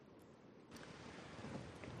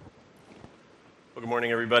Well, good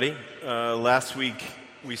morning, everybody. Last week,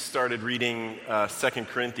 we started reading 2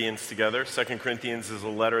 Corinthians together. 2 Corinthians is a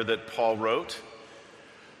letter that Paul wrote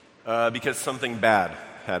because something bad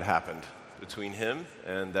had happened between him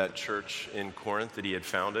and that church in Corinth that he had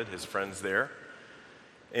founded, his friends there.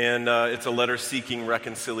 And it's a letter seeking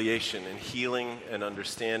reconciliation and healing and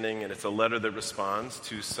understanding, and it's a letter that responds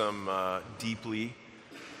to some deeply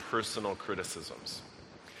personal criticisms.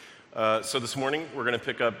 So this morning, we're going to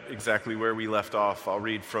pick up exactly where we left off. I'll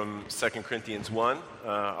read from 2 Corinthians 1.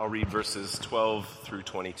 I'll read verses 12 through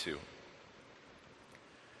 22.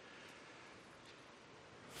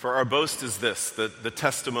 For our boast is this, the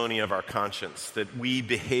testimony of our conscience, that we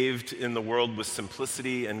behaved in the world with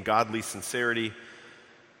simplicity and godly sincerity,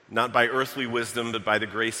 not by earthly wisdom, but by the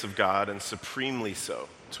grace of God, and supremely so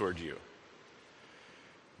toward you.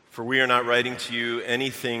 For we are not writing to you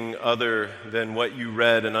anything other than what you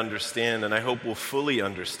read and understand, and I hope will fully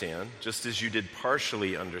understand, just as you did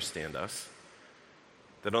partially understand us,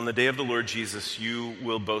 that on the day of the Lord Jesus you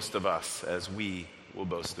will boast of us as we will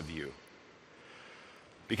boast of you.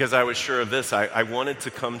 Because I was sure of this, I wanted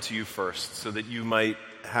to come to you first so that you might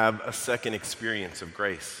have a second experience of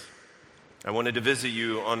grace. I wanted to visit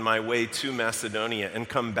you on my way to Macedonia and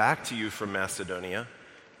come back to you from Macedonia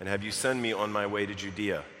and have you send me on my way to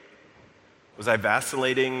Judea. Was I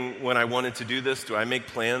vacillating when I wanted to do this? Do I make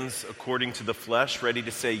plans according to the flesh, ready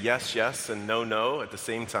to say yes, yes, and no, no at the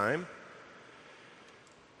same time?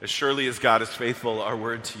 As surely as God is faithful, our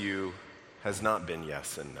word to you has not been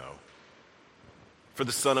yes and no. For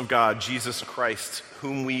the Son of God, Jesus Christ,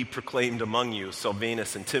 whom we proclaimed among you,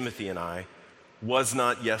 Silvanus and Timothy and I, was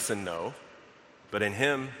not yes and no, but in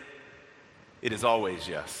him it is always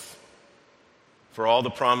yes. For all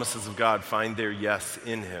the promises of God find their yes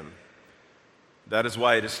in him. That is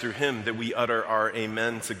why it is through him that we utter our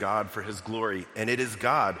amen to God for his glory. And it is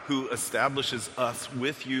God who establishes us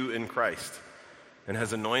with you in Christ and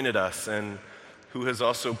has anointed us and who has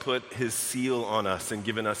also put his seal on us and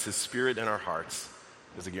given us his Spirit in our hearts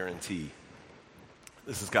as a guarantee.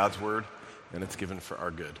 This is God's word, and it's given for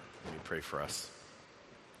our good. Let me pray for us.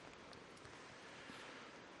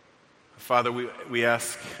 Father, we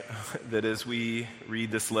ask that as we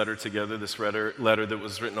read this letter together, this letter that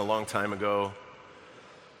was written a long time ago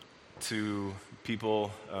to people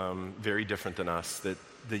very different than us,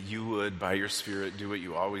 that you would, by your Spirit, do what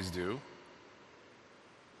you always do,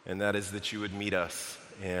 and that is that you would meet us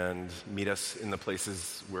and meet us in the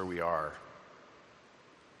places where we are.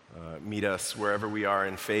 Meet us wherever we are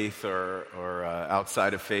in faith or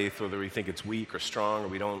outside of faith, whether we think it's weak or strong or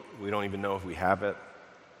we don't even know if we have it.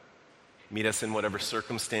 Meet us in whatever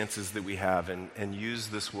circumstances that we have and use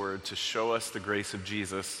this word to show us the grace of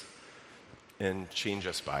Jesus and change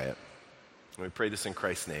us by it. And we pray this in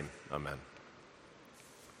Christ's name. Amen.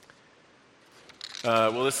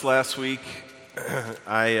 Well, this last week,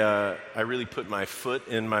 I really put my foot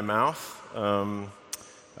in my mouth.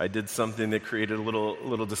 I did something that created a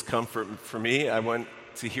little discomfort for me. I went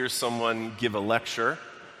to hear someone give a lecture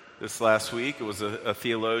this last week. It was a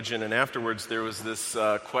theologian, and afterwards there was this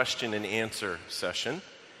question and answer session.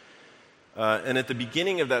 And at the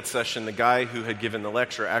beginning of that session, the guy who had given the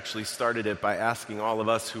lecture actually started it by asking all of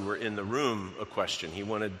us who were in the room a question. He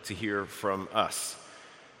wanted to hear from us.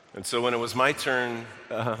 And so when it was my turn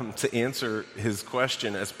to answer his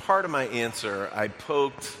question, as part of my answer, I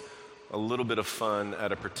poked a little bit of fun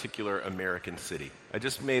at a particular American city. I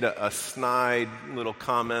just made a snide little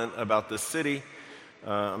comment about this city.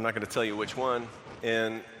 I'm not going to tell you which one.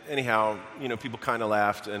 And anyhow, people kind of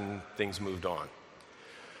laughed and things moved on.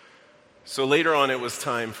 So later on, it was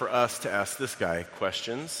time for us to ask this guy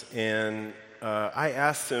questions. And I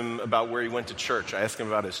asked him about where he went to church. I asked him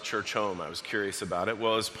about his church home. I was curious about it.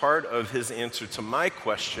 Well, as part of his answer to my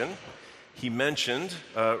question, he mentioned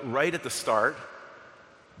right at the start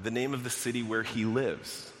the name of the city where he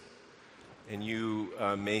lives. And you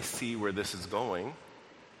may see where this is going.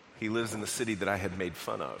 He lives in the city that I had made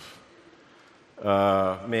fun of.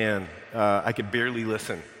 I could barely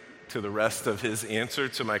listen to the rest of his answer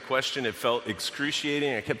to my question. It felt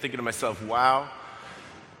excruciating. I kept thinking to myself, wow,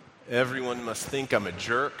 everyone must think I'm a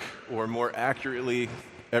jerk, or more accurately,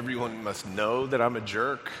 everyone must know that I'm a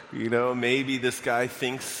jerk. Maybe this guy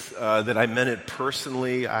thinks that I meant it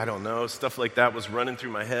personally. I don't know. Stuff like that was running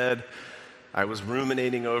through my head. I was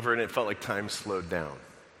ruminating over it, and it felt like time slowed down.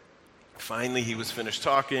 Finally, he was finished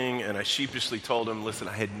talking, and I sheepishly told him, listen,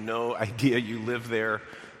 I had no idea you lived there.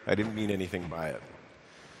 I didn't mean anything by it.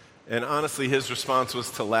 And honestly, his response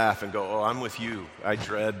was to laugh and go, oh, I'm with you. I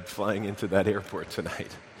dread flying into that airport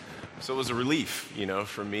tonight. So it was a relief,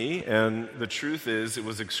 for me. And the truth is, it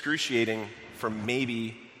was excruciating for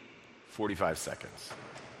maybe 45 seconds.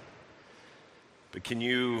 But can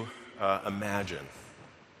you imagine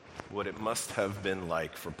what it must have been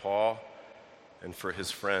like for Paul and for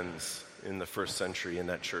his friends in the first century in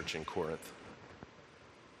that church in Corinth?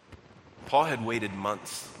 Paul had waited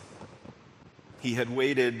months. He had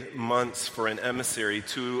waited months for an emissary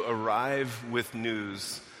to arrive with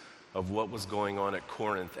news of what was going on at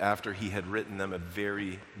Corinth after he had written them a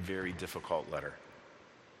very, very difficult letter,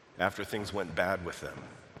 after things went bad with them.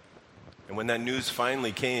 And when that news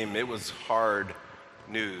finally came, it was hard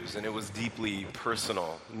news, and it was deeply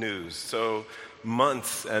personal news. So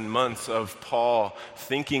months and months of Paul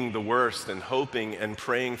thinking the worst and hoping and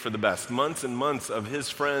praying for the best. Months and months of his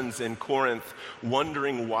friends in Corinth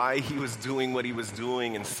wondering why he was doing what he was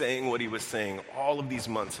doing and saying what he was saying. All of these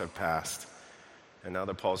months have passed. And now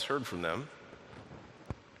that Paul's heard from them,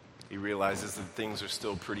 he realizes that things are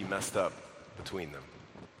still pretty messed up between them.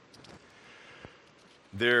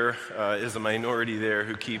 There is a minority there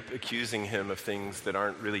who keep accusing him of things that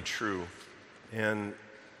aren't really true. And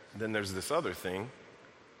then there's this other thing.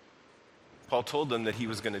 Paul told them that he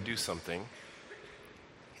was going to do something,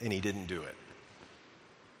 and he didn't do it.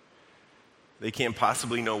 They can't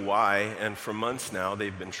possibly know why, and for months now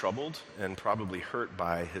they've been troubled and probably hurt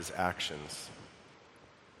by his actions.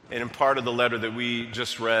 And in part of the letter that we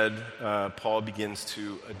just read, Paul begins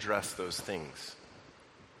to address those things.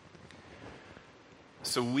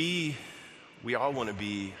 So we all want to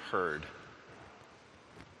be heard.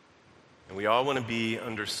 And we all want to be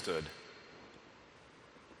understood.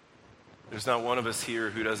 There's not one of us here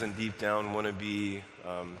who doesn't deep down want to be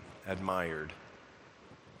admired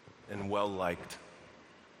and well-liked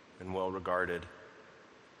and well-regarded.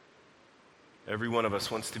 Every one of us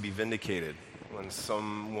wants to be vindicated when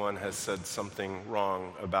someone has said something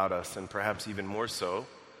wrong about us, and perhaps even more so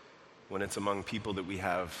when it's among people that we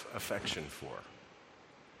have affection for.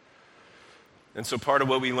 And so part of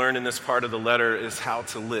what we learn in this part of the letter is how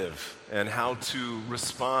to live and how to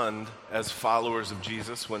respond as followers of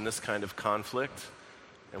Jesus when this kind of conflict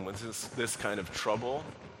and when this kind of trouble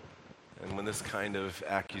and when this kind of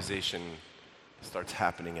accusation starts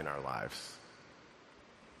happening in our lives.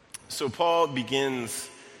 So Paul begins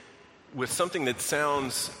with something that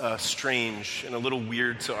sounds strange and a little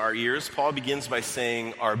weird to our ears. Paul begins by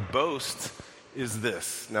saying, our boast is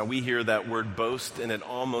this. Now we hear that word boast and it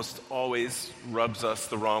almost always rubs us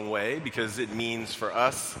the wrong way because it means for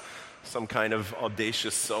us some kind of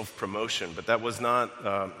audacious self-promotion. But that was not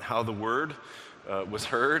how the word was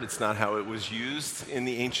heard. It's not how it was used in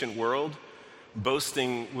the ancient world.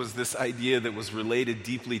 Boasting was this idea that was related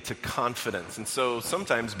deeply to confidence. And so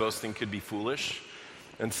sometimes boasting could be foolish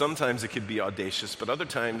and sometimes it could be audacious, but other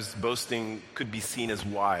times boasting could be seen as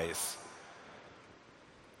wise.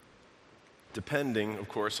 Depending, of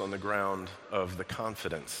course, on the ground of the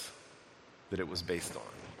confidence that it was based on.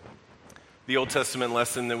 The Old Testament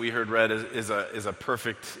lesson that we heard read is a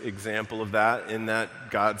perfect example of that, in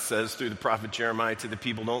that God says through the prophet Jeremiah to the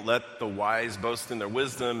people, don't let the wise boast in their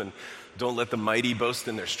wisdom, and don't let the mighty boast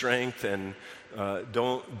in their strength, and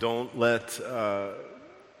don't let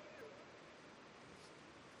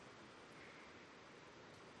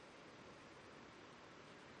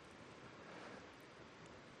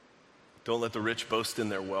don't let the rich boast in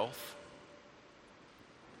their wealth.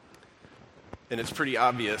 And it's pretty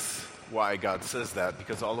obvious why God says that,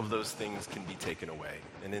 because all of those things can be taken away.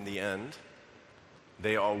 And in the end,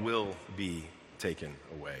 they all will be taken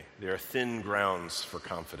away. There are thin grounds for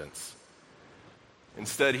confidence.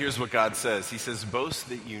 Instead, here's what God says. He says, boast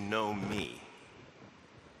that you know me,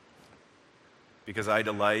 because I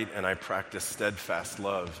delight and I practice steadfast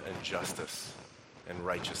love and justice and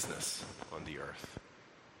righteousness on the earth.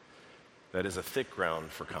 That is a thick ground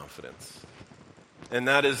for confidence. And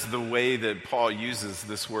that is the way that Paul uses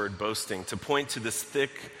this word boasting, to point to this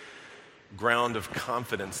thick ground of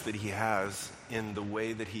confidence that he has in the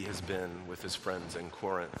way that he has been with his friends in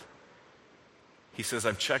Corinth. He says,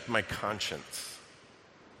 I've checked my conscience,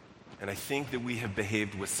 and I think that we have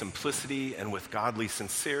behaved with simplicity and with godly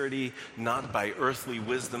sincerity, not by earthly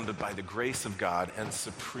wisdom, but by the grace of God, and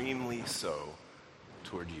supremely so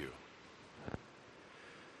toward you.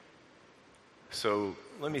 So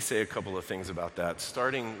let me say a couple of things about that,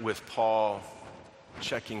 starting with Paul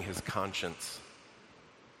checking his conscience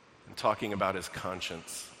and talking about his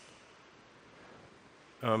conscience.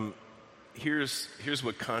 Here's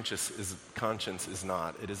what conscience is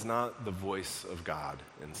not. It is not the voice of God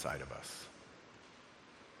inside of us.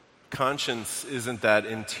 Conscience isn't that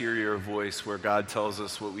interior voice where God tells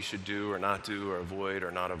us what we should do or not do or avoid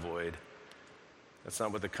or not avoid. That's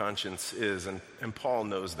not what the conscience is, and Paul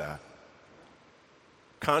knows that.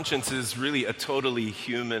 Conscience is really a totally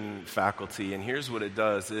human faculty, and here's what it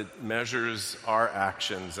does. It measures our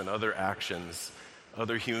actions and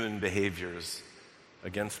other human behaviors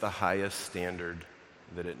against the highest standard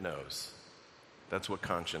that it knows. That's what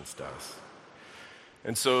conscience does.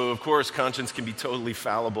 And so, of course, conscience can be totally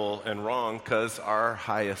fallible and wrong because our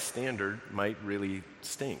highest standard might really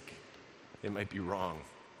stink. It might be wrong.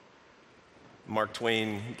 Mark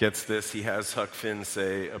Twain gets this. He has Huck Finn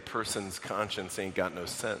say, "A person's conscience ain't got no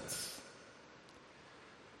sense."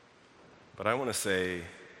 But I want to say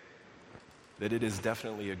that it is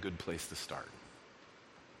definitely a good place to start.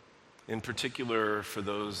 In particular for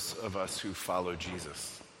those of us who follow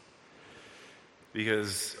Jesus.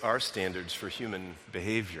 Because our standards for human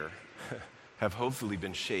behavior have hopefully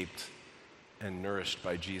been shaped and nourished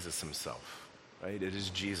by Jesus himself, right? It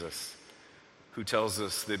is Jesus who tells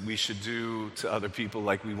us that we should do to other people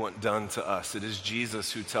like we want done to us. It is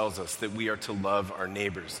Jesus who tells us that we are to love our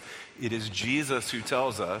neighbors. It is Jesus who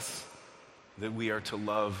tells us that we are to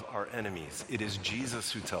love our enemies. It is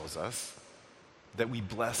Jesus who tells us that we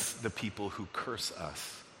bless the people who curse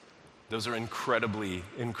us. Those are incredibly,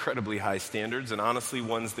 incredibly high standards, and honestly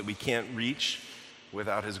ones that we can't reach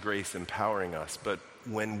without his grace empowering us. But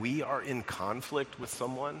when we are in conflict with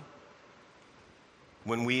someone,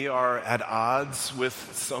 when we are at odds with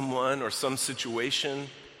someone or some situation,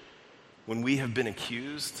 when we have been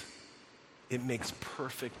accused, it makes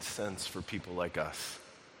perfect sense for people like us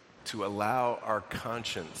to allow our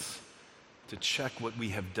conscience to check what we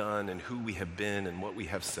have done and who we have been and what we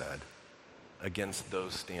have said against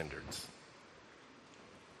those standards.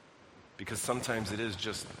 Because sometimes it is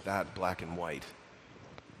just that black and white.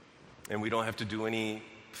 And we don't have to do any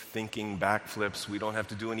thinking backflips. We don't have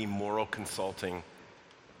to do any moral consulting.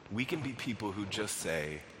 We can be people who just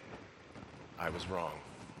say, "I was wrong,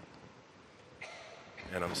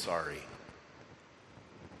 and I'm sorry.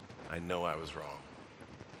 I know I was wrong.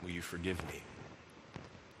 Will you forgive me?"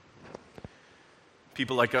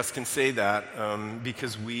 People like us can say that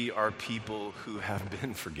because we are people who have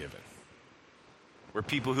been forgiven. We're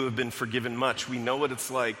people who have been forgiven much. We know what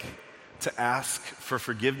it's like to ask for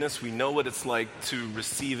forgiveness. We know what it's like to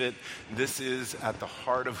receive it. This is at the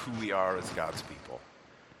heart of who we are as God's people.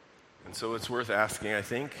 And so it's worth asking, I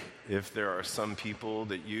think, if there are some people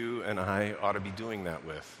that you and I ought to be doing that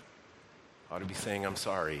with, ought to be saying, "I'm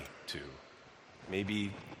sorry" to,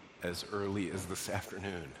 maybe as early as this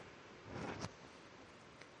afternoon.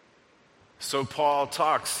 So Paul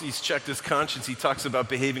he's checked his conscience. He talks about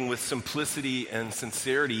behaving with simplicity and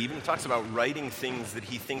sincerity. He even talks about writing things that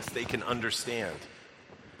he thinks they can understand.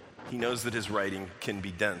 He knows that his writing can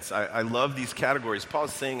be dense. I love these categories.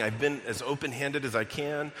 Paul's saying, I've been as open-handed as I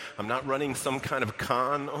can. I'm not running some kind of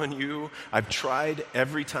con on you. I've tried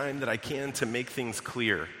every time that I can to make things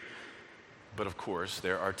clear. But of course,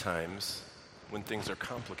 there are times when things are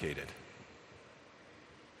complicated.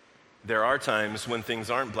 There are times when things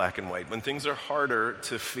aren't black and white, when things are harder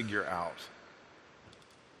to figure out.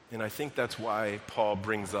 And I think that's why Paul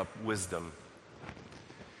brings up wisdom.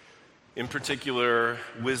 In particular,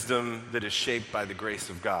 wisdom that is shaped by the grace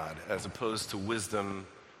of God, as opposed to wisdom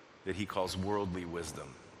that he calls worldly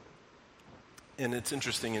wisdom. And it's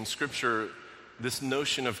interesting, in Scripture, this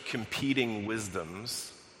notion of competing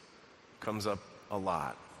wisdoms comes up a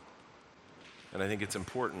lot. And I think it's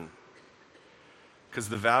important, because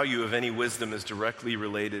the value of any wisdom is directly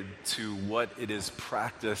related to what it is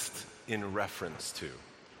practiced in reference to.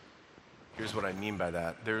 Here's what I mean by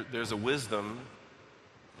that. There's a wisdom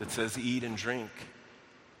that says, "Eat and drink,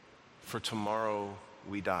 for tomorrow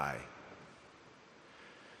we die."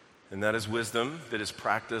 And that is wisdom that is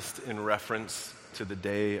practiced in reference to the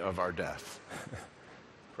day of our death.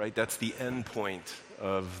 Right? That's the end point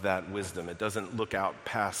of that wisdom. It doesn't look out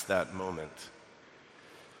past that moment.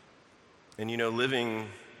 And living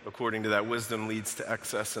according to that wisdom leads to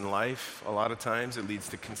excess in life. A lot of times it leads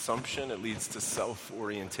to consumption. It leads to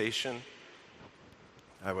self-orientation.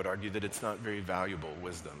 I would argue that it's not very valuable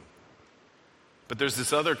wisdom. But there's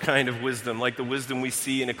this other kind of wisdom, like the wisdom we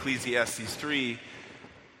see in Ecclesiastes 3,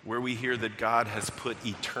 where we hear that God has put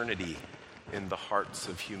eternity in the hearts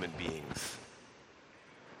of human beings.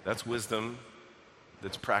 That's wisdom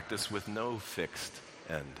that's practiced with no fixed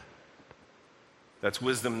end. That's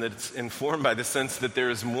wisdom that's informed by the sense that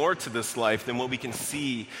there is more to this life than what we can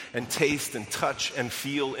see and taste and touch and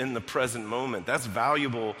feel in the present moment. That's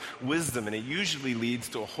valuable wisdom, and it usually leads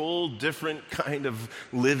to a whole different kind of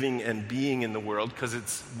living and being in the world, because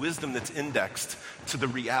it's wisdom that's indexed to the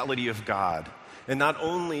reality of God. And not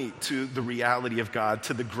only to the reality of God,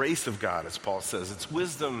 to the grace of God, as Paul says. It's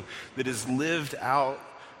wisdom that is lived out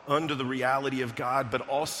under the reality of God, but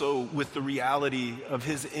also with the reality of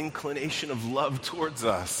his inclination of love towards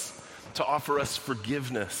us, to offer us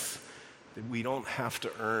forgiveness that we don't have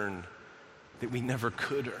to earn, that we never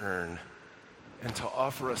could earn, and to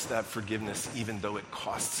offer us that forgiveness even though it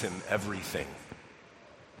costs him everything.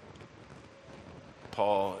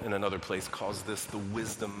 Paul, in another place, calls this the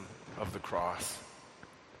wisdom of the cross.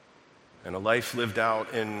 And a life lived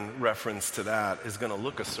out in reference to that is going to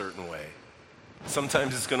look a certain way.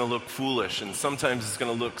 Sometimes it's going to look foolish, and sometimes it's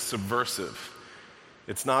going to look subversive.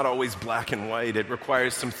 It's not always black and white. It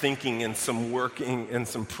requires some thinking and some working and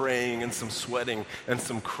some praying and some sweating and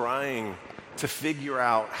some crying to figure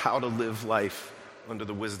out how to live life under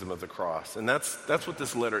the wisdom of the cross. And that's what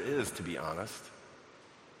this letter is, to be honest.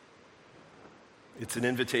 It's an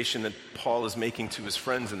invitation that Paul is making to his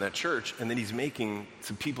friends in that church, and that he's making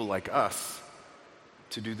to people like us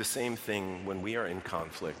to do the same thing when we are in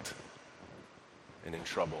conflict and in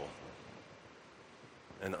trouble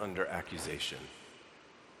and under accusation.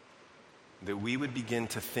 That we would begin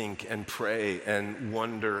to think and pray and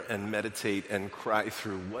wonder and meditate and cry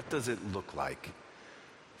through, what does it look like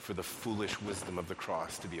for the foolish wisdom of the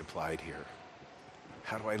cross to be applied here?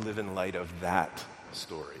 How do I live in light of that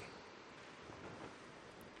story?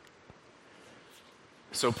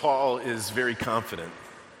 So Paul is very confident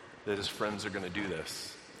that his friends are going to do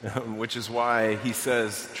this, which is why he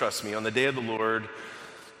says, trust me, on the day of the Lord,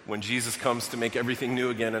 when Jesus comes to make everything new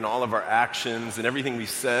again, and all of our actions and everything we've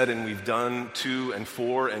said and we've done to and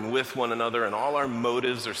for and with one another, and all our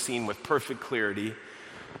motives are seen with perfect clarity,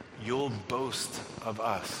 you'll boast of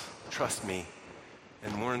us. Trust me.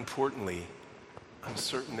 And more importantly, I'm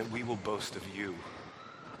certain that we will boast of you.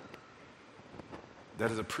 That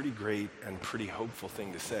is a pretty great and pretty hopeful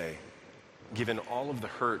thing to say, given all of the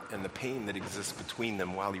hurt and the pain that exists between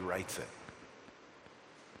them while he writes it.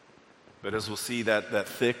 But as we'll see, that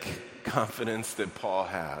thick confidence that Paul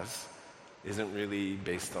has isn't really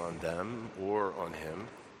based on them or on him.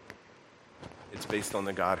 It's based on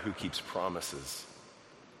the God who keeps promises.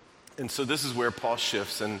 And so this is where Paul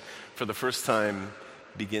shifts and for the first time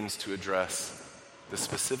begins to address the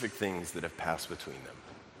specific things that have passed between them.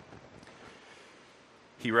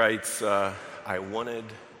 He writes, I wanted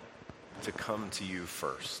to come to you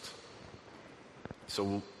first.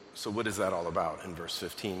 So what is that all about in verse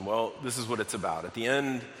 15? Well, this is what it's about. At the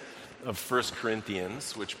end of 1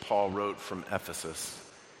 Corinthians, which Paul wrote from Ephesus,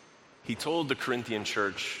 he told the Corinthian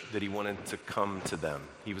church that he wanted to come to them.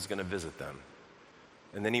 He was going to visit them.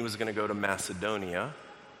 And then he was going to go to Macedonia,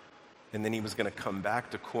 and then he was going to come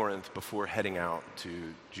back to Corinth before heading out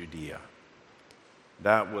to Judea.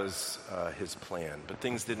 That was his plan, but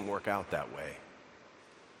things didn't work out that way.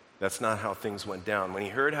 That's not how things went down. When he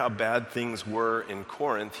heard how bad things were in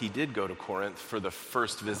Corinth, he did go to Corinth for the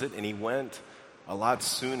first visit, and he went a lot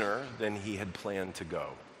sooner than he had planned to go.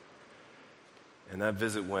 And that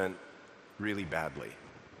visit went really badly.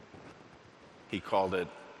 He called it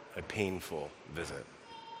a painful visit.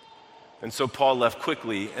 And so Paul left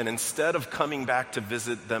quickly, and instead of coming back to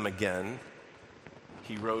visit them again,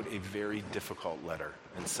 he wrote a very difficult letter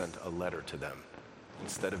and sent a letter to them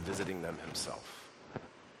instead of visiting them himself.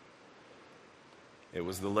 It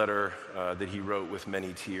was the letter that he wrote with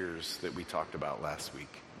many tears that we talked about last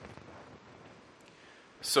week.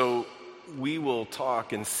 So we will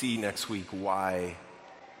talk and see next week why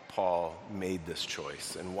Paul made this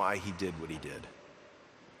choice and why he did what he did.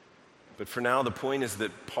 But for now, the point is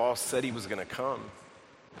that Paul said he was going to come,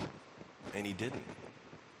 and he didn't.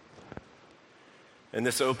 And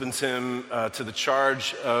this opens him to the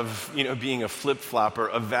charge of, being a flip-flopper,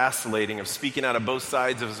 of vacillating, of speaking out of both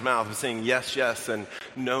sides of his mouth, of saying yes, yes, and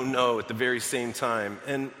no, no at the very same time.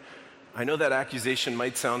 And I know that accusation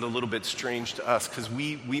might sound a little bit strange to us because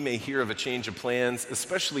we may hear of a change of plans,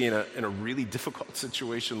 especially in a really difficult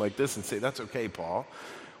situation like this, and say, that's okay, Paul.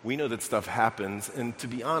 We know that stuff happens, and to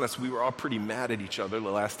be honest, we were all pretty mad at each other the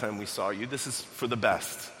last time we saw you. This is for the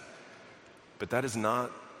best. But that is not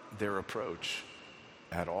their approach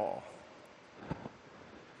at all.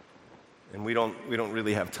 And we don't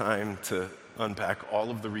really have time to unpack all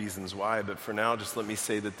of the reasons why, but for now, just let me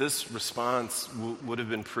say that this response would have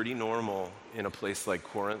been pretty normal in a place like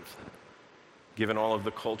Corinth, given all of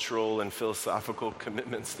the cultural and philosophical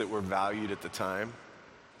commitments that were valued at the time.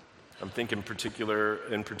 I'm thinking in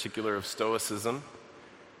particular of Stoicism,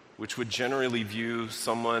 which would generally view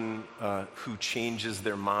someone who changes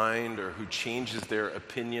their mind or who changes their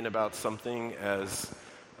opinion about something as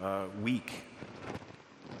weak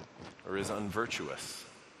or as unvirtuous.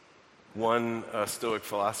 One Stoic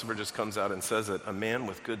philosopher just comes out and says that a man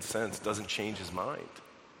with good sense doesn't change his mind.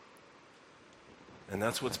 And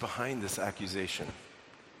that's what's behind this accusation.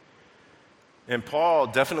 And Paul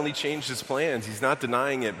definitely changed his plans. He's not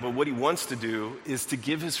denying it. But what he wants to do is to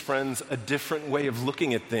give his friends a different way of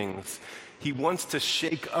looking at things. He wants to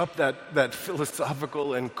shake up that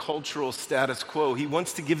philosophical and cultural status quo. He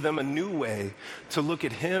wants to give them a new way to look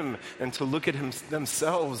at him and to look at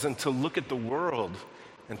themselves and to look at the world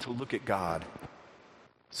and to look at God.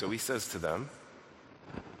 So he says to them,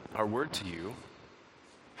 our word to you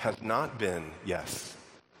has not been yes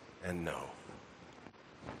and no.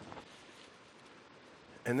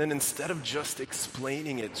 And then instead of just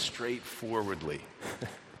explaining it straightforwardly,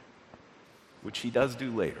 which he does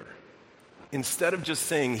do later, instead of just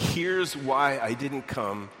saying, here's why I didn't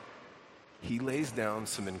come, he lays down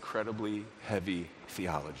some incredibly heavy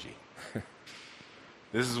theology.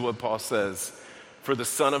 This is what Paul says. For the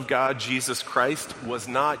Son of God, Jesus Christ, was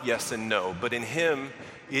not yes and no, but in him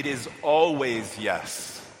it is always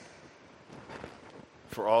yes.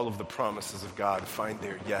 For all of the promises of God find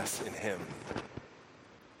their yes in him.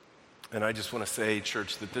 And I just want to say,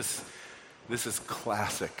 church, that this is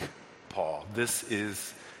classic Paul. This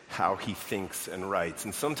is how he thinks and writes.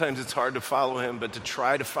 And sometimes it's hard to follow him, but to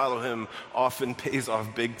try to follow him often pays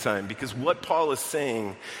off big time. Because what Paul is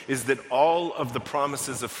saying is that all of the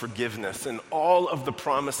promises of forgiveness and all of the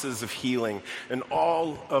promises of healing and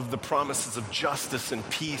all of the promises of justice and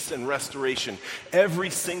peace and restoration, every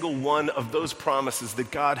single one of those promises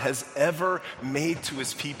that God has ever made to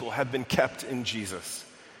his people have been kept in Jesus.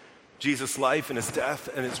 Jesus' life and his death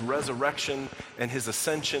and his resurrection and his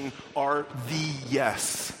ascension are the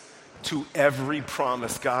yes to every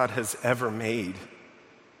promise God has ever made.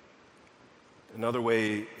 Another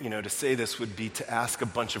way, to say this would be to ask a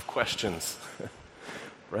bunch of questions,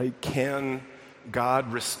 right? Can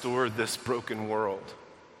God restore this broken world?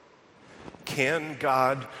 Can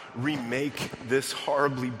God remake this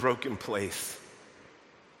horribly broken place?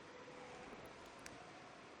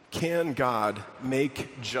 Can God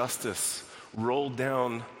make justice roll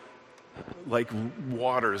down like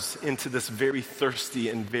waters into this very thirsty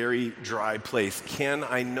and very dry place? Can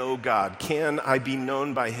I know God? Can I be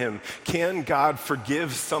known by him? Can God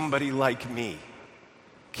forgive somebody like me?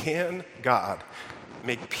 Can God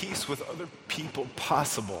make peace with other people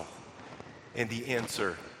possible? And the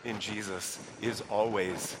answer in Jesus is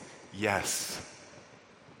always yes.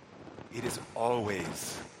 It is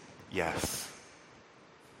always yes.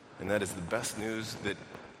 And that is the best news that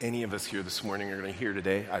any of us here this morning are going to hear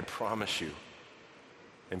today, I promise you.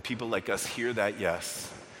 And people like us hear that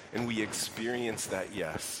yes, and we experience that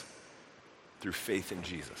yes through faith in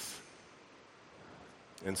Jesus.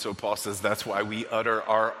 And so Paul says that's why we utter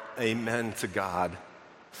our amen to God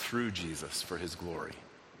through Jesus for his glory.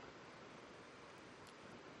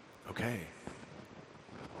 Okay.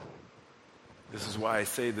 This is why I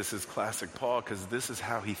say this is classic Paul, because this is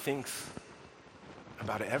how he thinks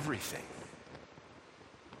about everything.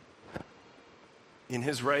 In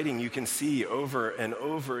his writing, you can see over and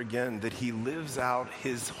over again that he lives out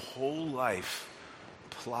his whole life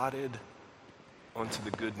plotted onto the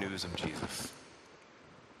good news of Jesus.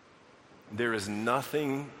 There is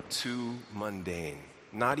nothing too mundane,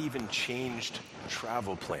 not even changed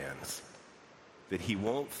travel plans, that he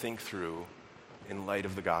won't think through in light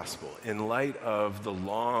of the gospel, in light of the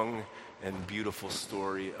long and beautiful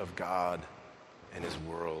story of God and his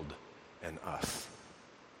world and us.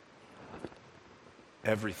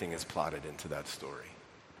 Everything is plotted into that story.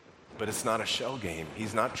 But it's not a shell game.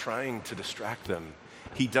 He's not trying to distract them.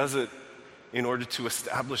 He does it in order to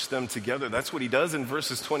establish them together. That's what he does in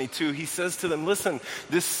verses 22. He says to them, listen,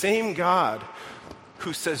 this same God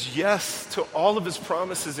who says yes to all of his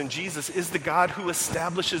promises in Jesus is the God who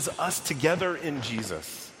establishes us together in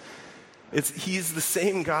Jesus. He's the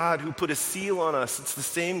same God who put a seal on us. It's the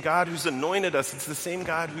same God who's anointed us. It's the same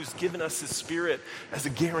God who's given us his Spirit as a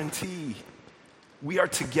guarantee. We are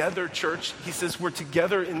together, church. He says we're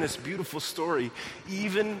together in this beautiful story,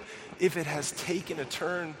 even if it has taken a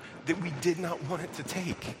turn that we did not want it to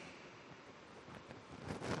take.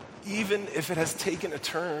 Even if it has taken a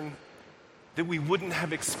turn that we wouldn't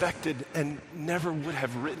have expected and never would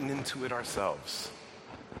have written into it ourselves.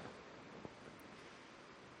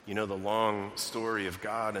 The long story of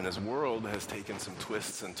God and his world has taken some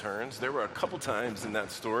twists and turns. There were a couple times in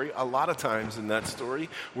that story, a lot of times in that story,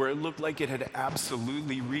 where it looked like it had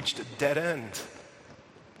absolutely reached a dead end.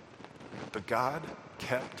 But God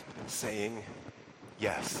kept saying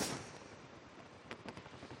yes.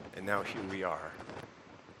 And now here we are,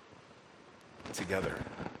 together,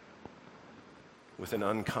 with an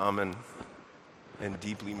uncommon and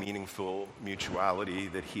deeply meaningful mutuality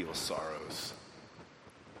that heals sorrows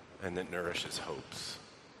and that nourishes hopes.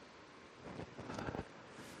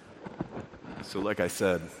 So like I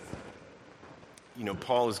said,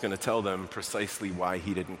 Paul is going to tell them precisely why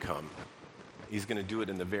he didn't come. He's going to do it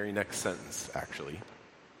in the very next sentence, actually.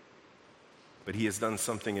 But he has done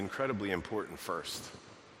something incredibly important first.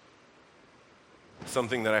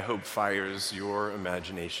 Something that I hope fires your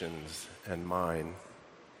imaginations and mine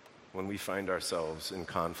when we find ourselves in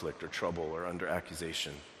conflict or trouble or under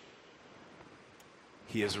accusation.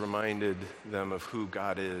 He has reminded them of who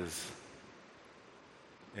God is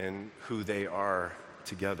and who they are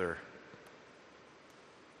together.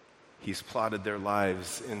 He's plotted their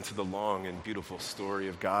lives into the long and beautiful story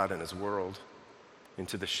of God and his world,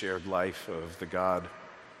 into the shared life of the God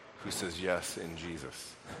who says yes in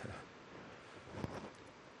Jesus.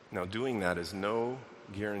 Now, doing that is no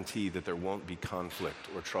guarantee that there won't be conflict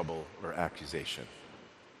or trouble or accusation.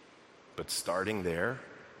 But starting there,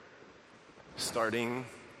 starting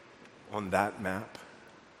on that map,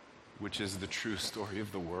 which is the true story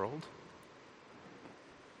of the world,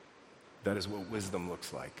 that is what wisdom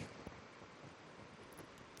looks like.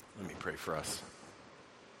 Let me pray for us.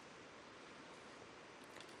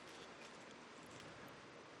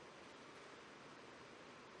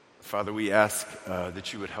 Father, we ask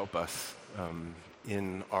that you would help us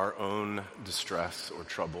in our own distress or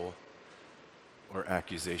trouble or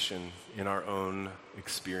accusation, in our own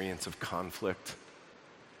experience of conflict,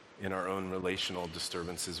 in our own relational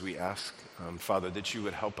disturbances. We ask, Father, that you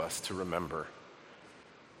would help us to remember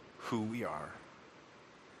who we are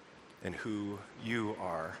and who you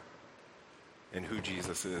are and who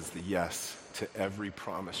Jesus is, the yes to every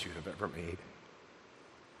promise you have ever made.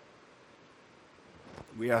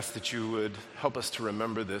 We ask that you would help us to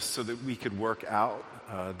remember this so that we could work out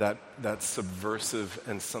that subversive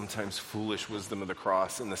and sometimes foolish wisdom of the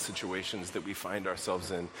cross in the situations that we find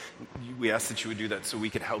ourselves in. We ask that you would do that so we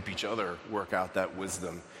could help each other work out that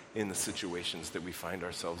wisdom in the situations that we find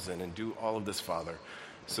ourselves in. And do all of this, Father,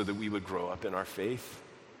 so that we would grow up in our faith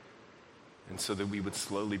and so that we would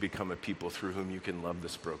slowly become a people through whom you can love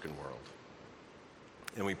this broken world.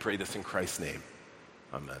 And we pray this in Christ's name.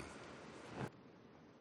 Amen.